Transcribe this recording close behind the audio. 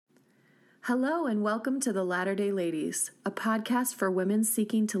Hello and welcome to the Latter-day Ladies, a podcast for women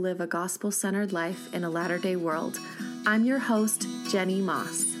seeking to live a gospel-centered life in a latter-day world. I'm your host, Jenny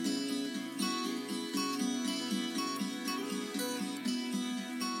Moss.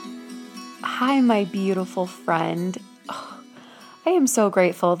 Hi, my beautiful friend. Oh, I am so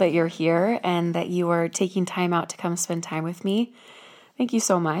grateful that you're here and that you are taking time out to come spend time with me. Thank you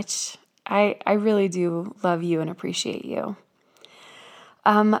so much. I really do love you and appreciate you.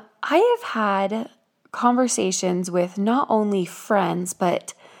 I have had conversations with not only friends,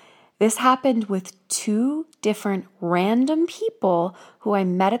 but this happened with two different random people who I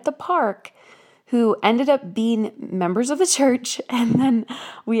met at the park who ended up being members of the church. And then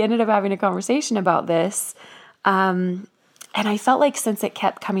we ended up having a conversation about this. And I felt like since it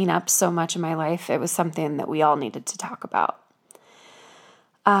kept coming up so much in my life, it was something that we all needed to talk about.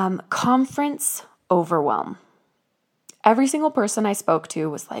 Conference overwhelm. Every single person I spoke to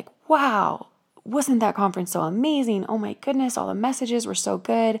was like, wow, wasn't that conference so amazing? Oh my goodness, all the messages were so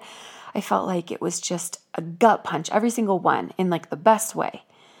good. I felt like it was just a gut punch, every single one, in like the best way.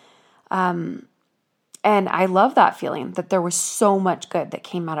 And I love that feeling that there was so much good that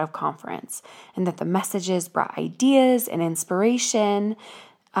came out of conference and that the messages brought ideas and inspiration.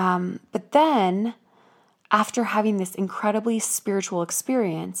 But then after having this incredibly spiritual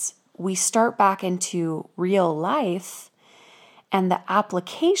experience, we start back into real life and the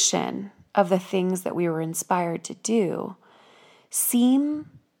application of the things that we were inspired to do seem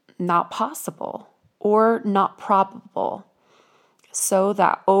not possible or not probable. So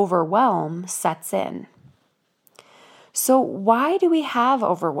that overwhelm sets in. So why do we have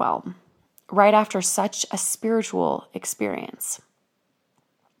overwhelm right after such a spiritual experience?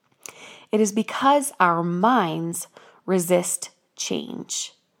 It is because our minds resist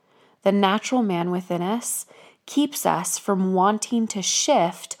change. The natural man within us keeps us from wanting to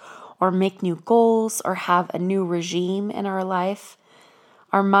shift or make new goals or have a new regime in our life.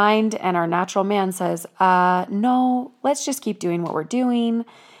 Our mind and our natural man says, no, let's just keep doing what we're doing.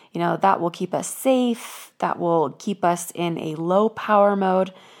 That will keep us safe. That will keep us in a low power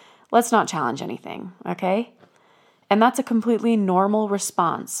mode. Let's not challenge anything, okay? And that's a completely normal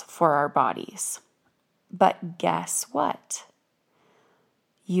response for our bodies. But guess what?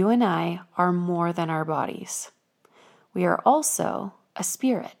 You and I are more than our bodies. We are also a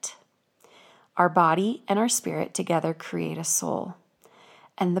spirit. Our body and our spirit together create a soul.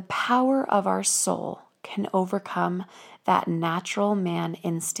 And the power of our soul can overcome that natural man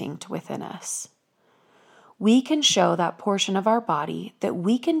instinct within us. We can show that portion of our body that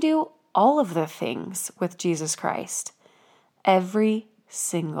we can do all of the things with Jesus Christ. Every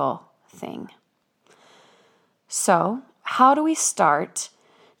single thing. So, how do we start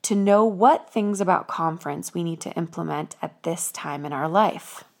to know what things about conference we need to implement at this time in our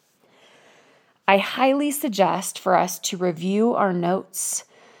life? I highly suggest for us to review our notes,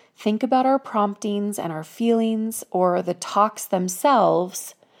 think about our promptings and our feelings or the talks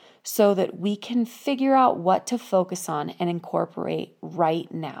themselves so that we can figure out what to focus on and incorporate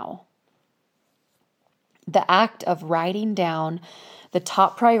right now. The act of writing down the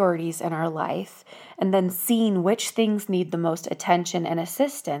top priorities in our life and then seeing which things need the most attention and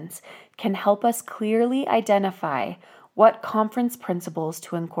assistance can help us clearly identify what conference principles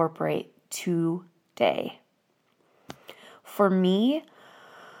to incorporate today. For me,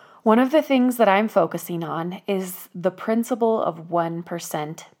 one of the things that I'm focusing on is the principle of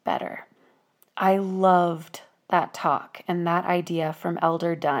 1% better. I loved that talk and that idea from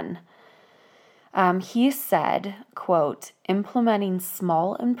Elder Dunn. He said, quote, implementing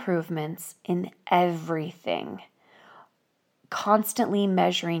small improvements in everything, constantly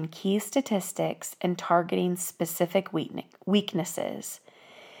measuring key statistics and targeting specific weaknesses.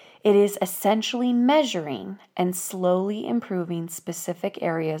 It is essentially measuring and slowly improving specific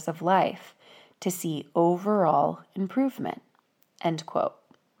areas of life to see overall improvement, end quote.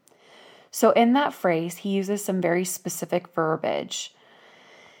 So in that phrase, he uses some very specific verbiage.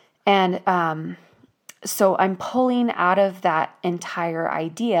 And so I'm pulling out of that entire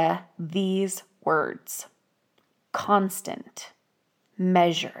idea these words: constant,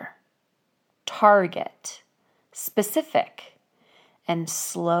 measure, target, specific, and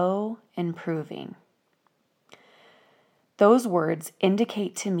slow improving. Those words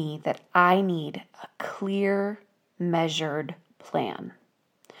indicate to me that I need a clear, measured plan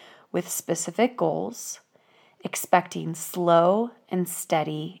with specific goals, expecting slow and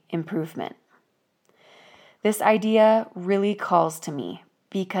steady improvement. This idea really calls to me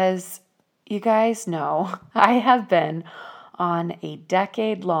because you guys know I have been on a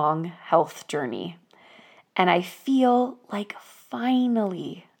decade-long health journey, and I feel like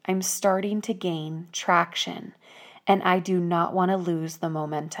finally I'm starting to gain traction, and I do not want to lose the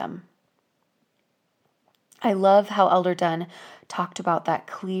momentum. I love how Elder Dunn talked about that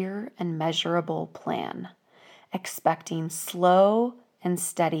clear and measurable plan, expecting slow and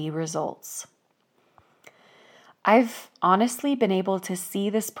steady results. I've honestly been able to see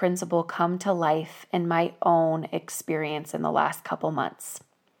this principle come to life in my own experience in the last couple months.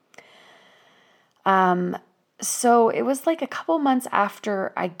 So it was like a couple months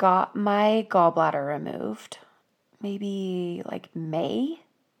after I got my gallbladder removed, maybe like May,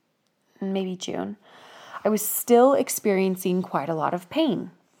 maybe June. I was still experiencing quite a lot of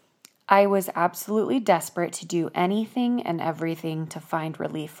pain. I was absolutely desperate to do anything and everything to find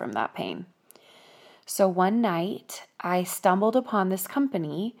relief from that pain. So one night, I stumbled upon this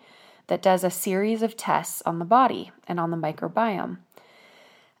company that does a series of tests on the body and on the microbiome.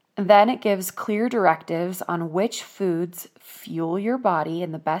 Then it gives clear directives on which foods fuel your body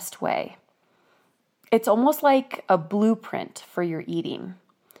in the best way. It's almost like a blueprint for your eating.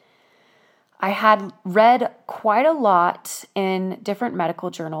 I had read quite a lot in different medical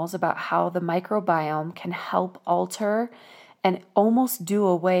journals about how the microbiome can help alter and almost do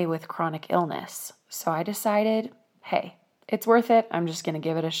away with chronic illness. So I decided, hey, it's worth it. I'm just going to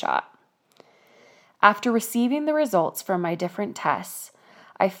give it a shot. After receiving the results from my different tests,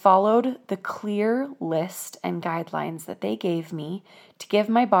 I followed the clear list and guidelines that they gave me to give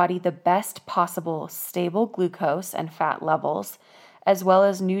my body the best possible stable glucose and fat levels, as well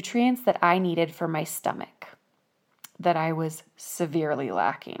as nutrients that I needed for my stomach, that I was severely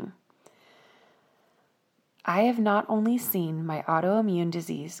lacking. I have not only seen my autoimmune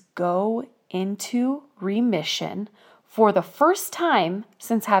disease go into remission for the first time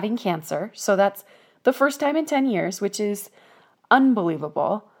since having cancer, so that's the first time in 10 years, which is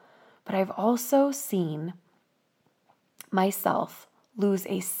unbelievable, but I've also seen myself lose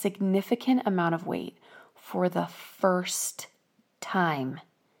a significant amount of weight for the first time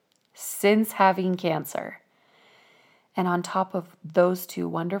since having cancer. And on top of those two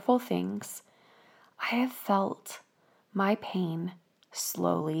wonderful things, I have felt my pain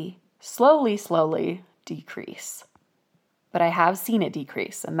slowly decrease. But I have seen it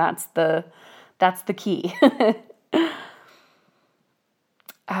decrease, and that's the key.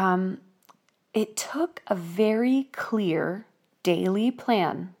 It took a very clear daily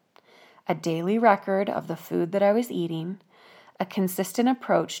plan, a daily record of the food that I was eating, a consistent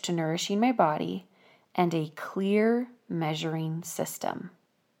approach to nourishing my body, and a clear measuring system.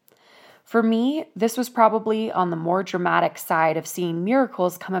 For me, this was probably on the more dramatic side of seeing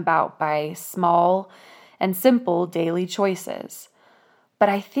miracles come about by small and simple daily choices. But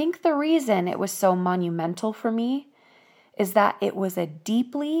I think the reason it was so monumental for me is that it was a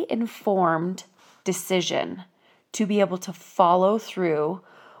deeply informed decision to be able to follow through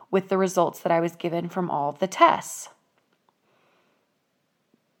with the results that I was given from all of the tests.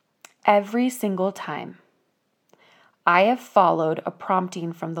 Every single time I have followed a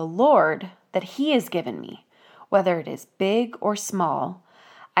prompting from the Lord that He has given me, whether it is big or small,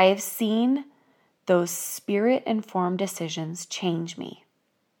 I have seen those spirit-informed decisions change me.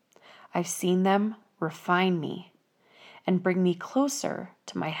 I've seen them refine me and bring me closer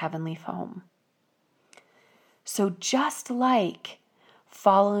to my heavenly home. So just like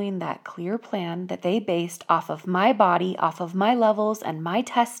following that clear plan that they based off of my body, off of my levels and my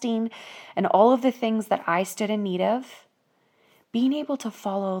testing and all of the things that I stood in need of, being able to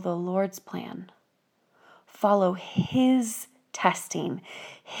follow the Lord's plan, follow His testing,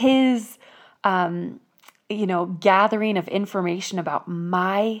 His gathering of information about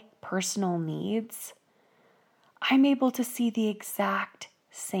my personal needs, I'm able to see the exact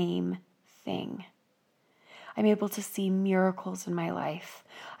same thing. I'm able to see miracles in my life.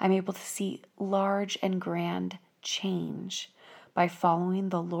 I'm able to see large and grand change by following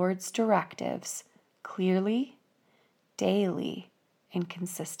the Lord's directives clearly, daily, and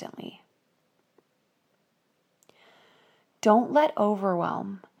consistently. Don't let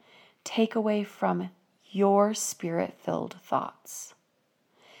overwhelm take away from your spirit-filled thoughts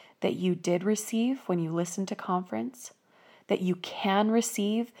that you did receive when you listened to conference, that you can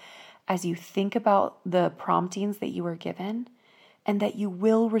receive as you think about the promptings that you were given, and that you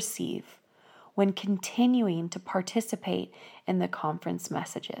will receive when continuing to participate in the conference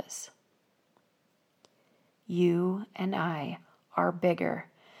messages. You and I are bigger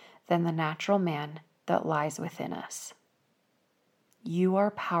than the natural man that lies within us. You are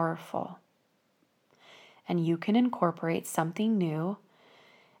powerful, and you can incorporate something new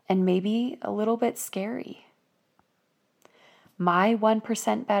and maybe a little bit scary. My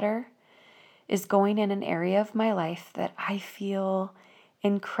 1% better is going in an area of my life that I feel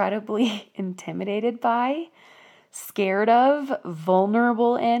incredibly intimidated by, scared of,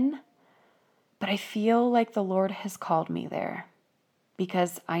 vulnerable in. But I feel like the Lord has called me there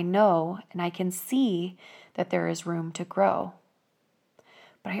because I know and I can see that there is room to grow.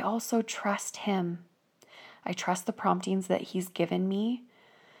 But I also trust Him. I trust the promptings that He's given me,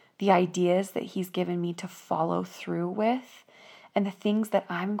 the ideas that He's given me to follow through with, and the things that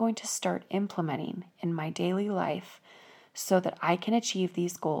I'm going to start implementing in my daily life so that I can achieve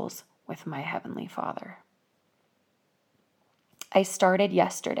these goals with my Heavenly Father. I started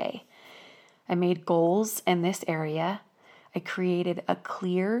yesterday. I made goals in this area. I created a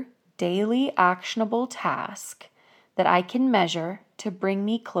clear, daily, actionable task that I can measure to bring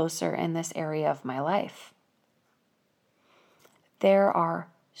me closer in this area of my life. There are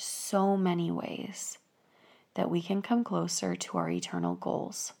so many ways that we can come closer to our eternal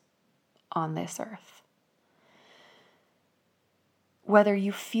goals on this earth. Whether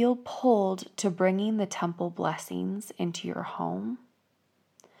you feel pulled to bringing the temple blessings into your home,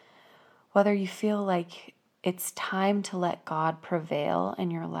 whether you feel like it's time to let God prevail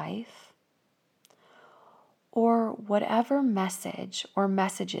in your life, or whatever message or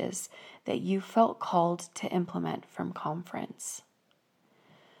messages that you felt called to implement from conference,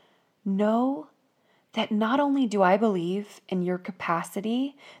 know that not only do I believe in your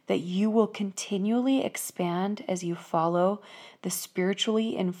capacity that you will continually expand as you follow the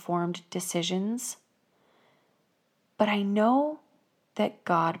spiritually informed decisions, but I know that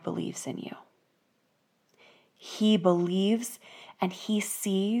God believes in you. He believes and He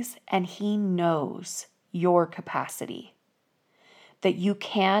sees and He knows your capacity, that you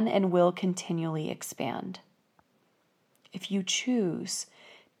can and will continually expand if you choose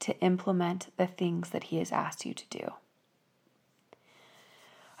to implement the things that He has asked you to do.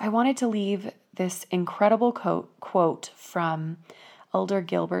 I wanted to leave this incredible quote from Elder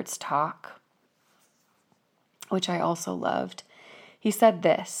Gilbert's talk, which I also loved. He said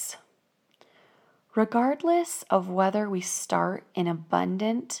this: regardless of whether we start in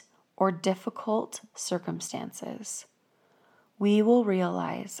abundant or difficult circumstances, we will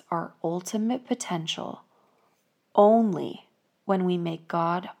realize our ultimate potential only when we make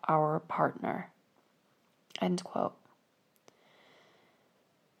God our partner. End quote.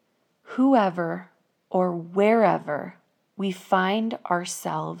 Whoever or wherever we find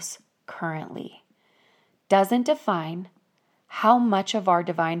ourselves currently doesn't define how much of our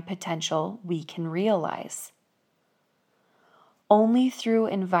divine potential we can realize. Only through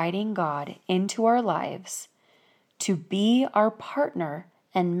inviting God into our lives to be our partner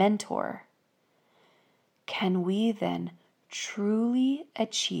and mentor can we then truly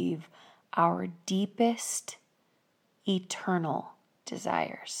achieve our deepest eternal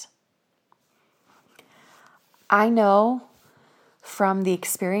desires. I know from the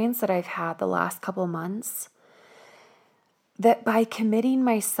experience that I've had the last couple months that by committing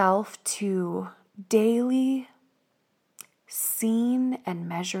myself to daily seeing and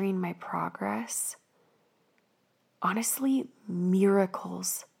measuring my progress, honestly,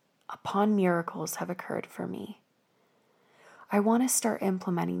 miracles upon miracles have occurred for me. I want to start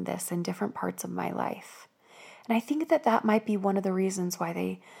implementing this in different parts of my life. And I think that that might be one of the reasons why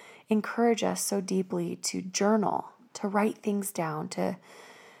they encourage us so deeply to journal, to write things down, to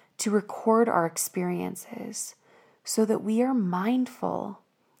record our experiences so that we are mindful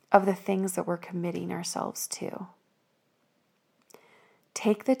of the things that we're committing ourselves to.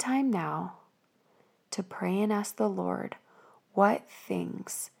 Take the time now to pray and ask the Lord what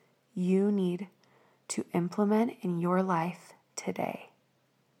things you need to implement in your life today.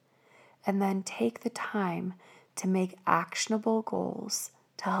 And then take the time to make actionable goals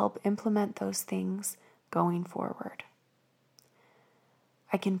to help implement those things going forward.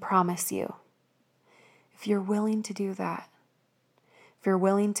 I can promise you, if you're willing to do that, if you're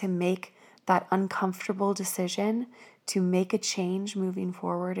willing to make that uncomfortable decision to make a change moving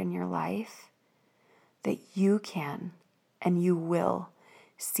forward in your life, that you can and you will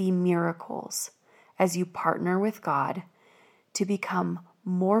see miracles as you partner with God to become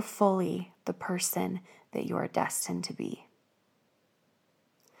more fully the person that you are destined to be.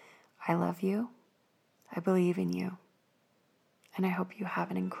 I love you. I believe in you. And I hope you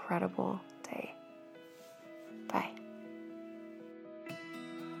have an incredible day. Bye.